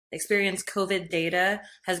Experian's COVID data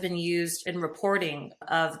has been used in reporting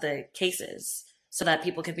of the cases so that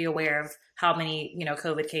people can be aware of how many,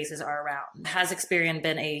 COVID cases are around. Has Experian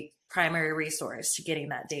been a primary resource to getting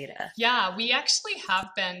that data? Yeah, we actually have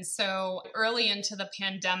been. So early into the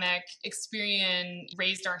pandemic, Experian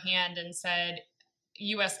raised our hand and said,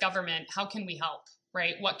 US government, how can we help,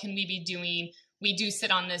 right? What can we be doing? We do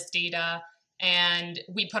sit on this data, and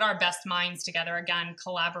we put our best minds together. Again,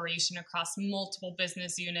 collaboration across multiple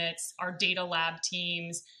business units, our data lab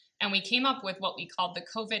teams, and we came up with what we called the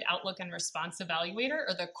COVID Outlook and Response Evaluator,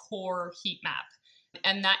 or the core heat map.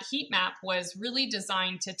 And that heat map was really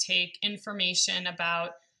designed to take information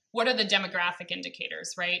about what are the demographic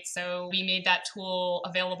indicators, right? So we made that tool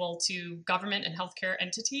available to government and healthcare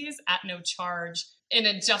entities at no charge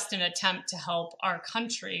just an attempt to help our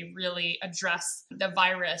country really address the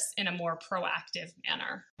virus in a more proactive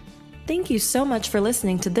manner. Thank you so much for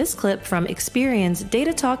listening to this clip from Experian's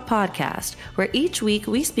Data Talk podcast, where each week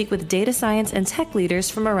we speak with data science and tech leaders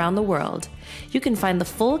from around the world. You can find the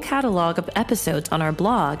full catalog of episodes on our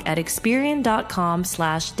blog at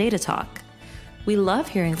experian.com/datatalk. We love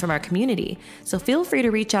hearing from our community, so feel free to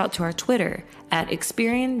reach out to our Twitter at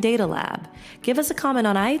Experian Data Lab. Give us a comment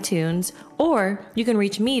on iTunes, or you can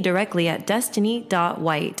reach me directly at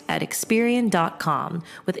destiny.white@experian.com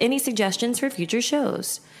with any suggestions for future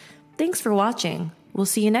shows. Thanks for watching. We'll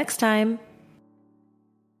see you next time.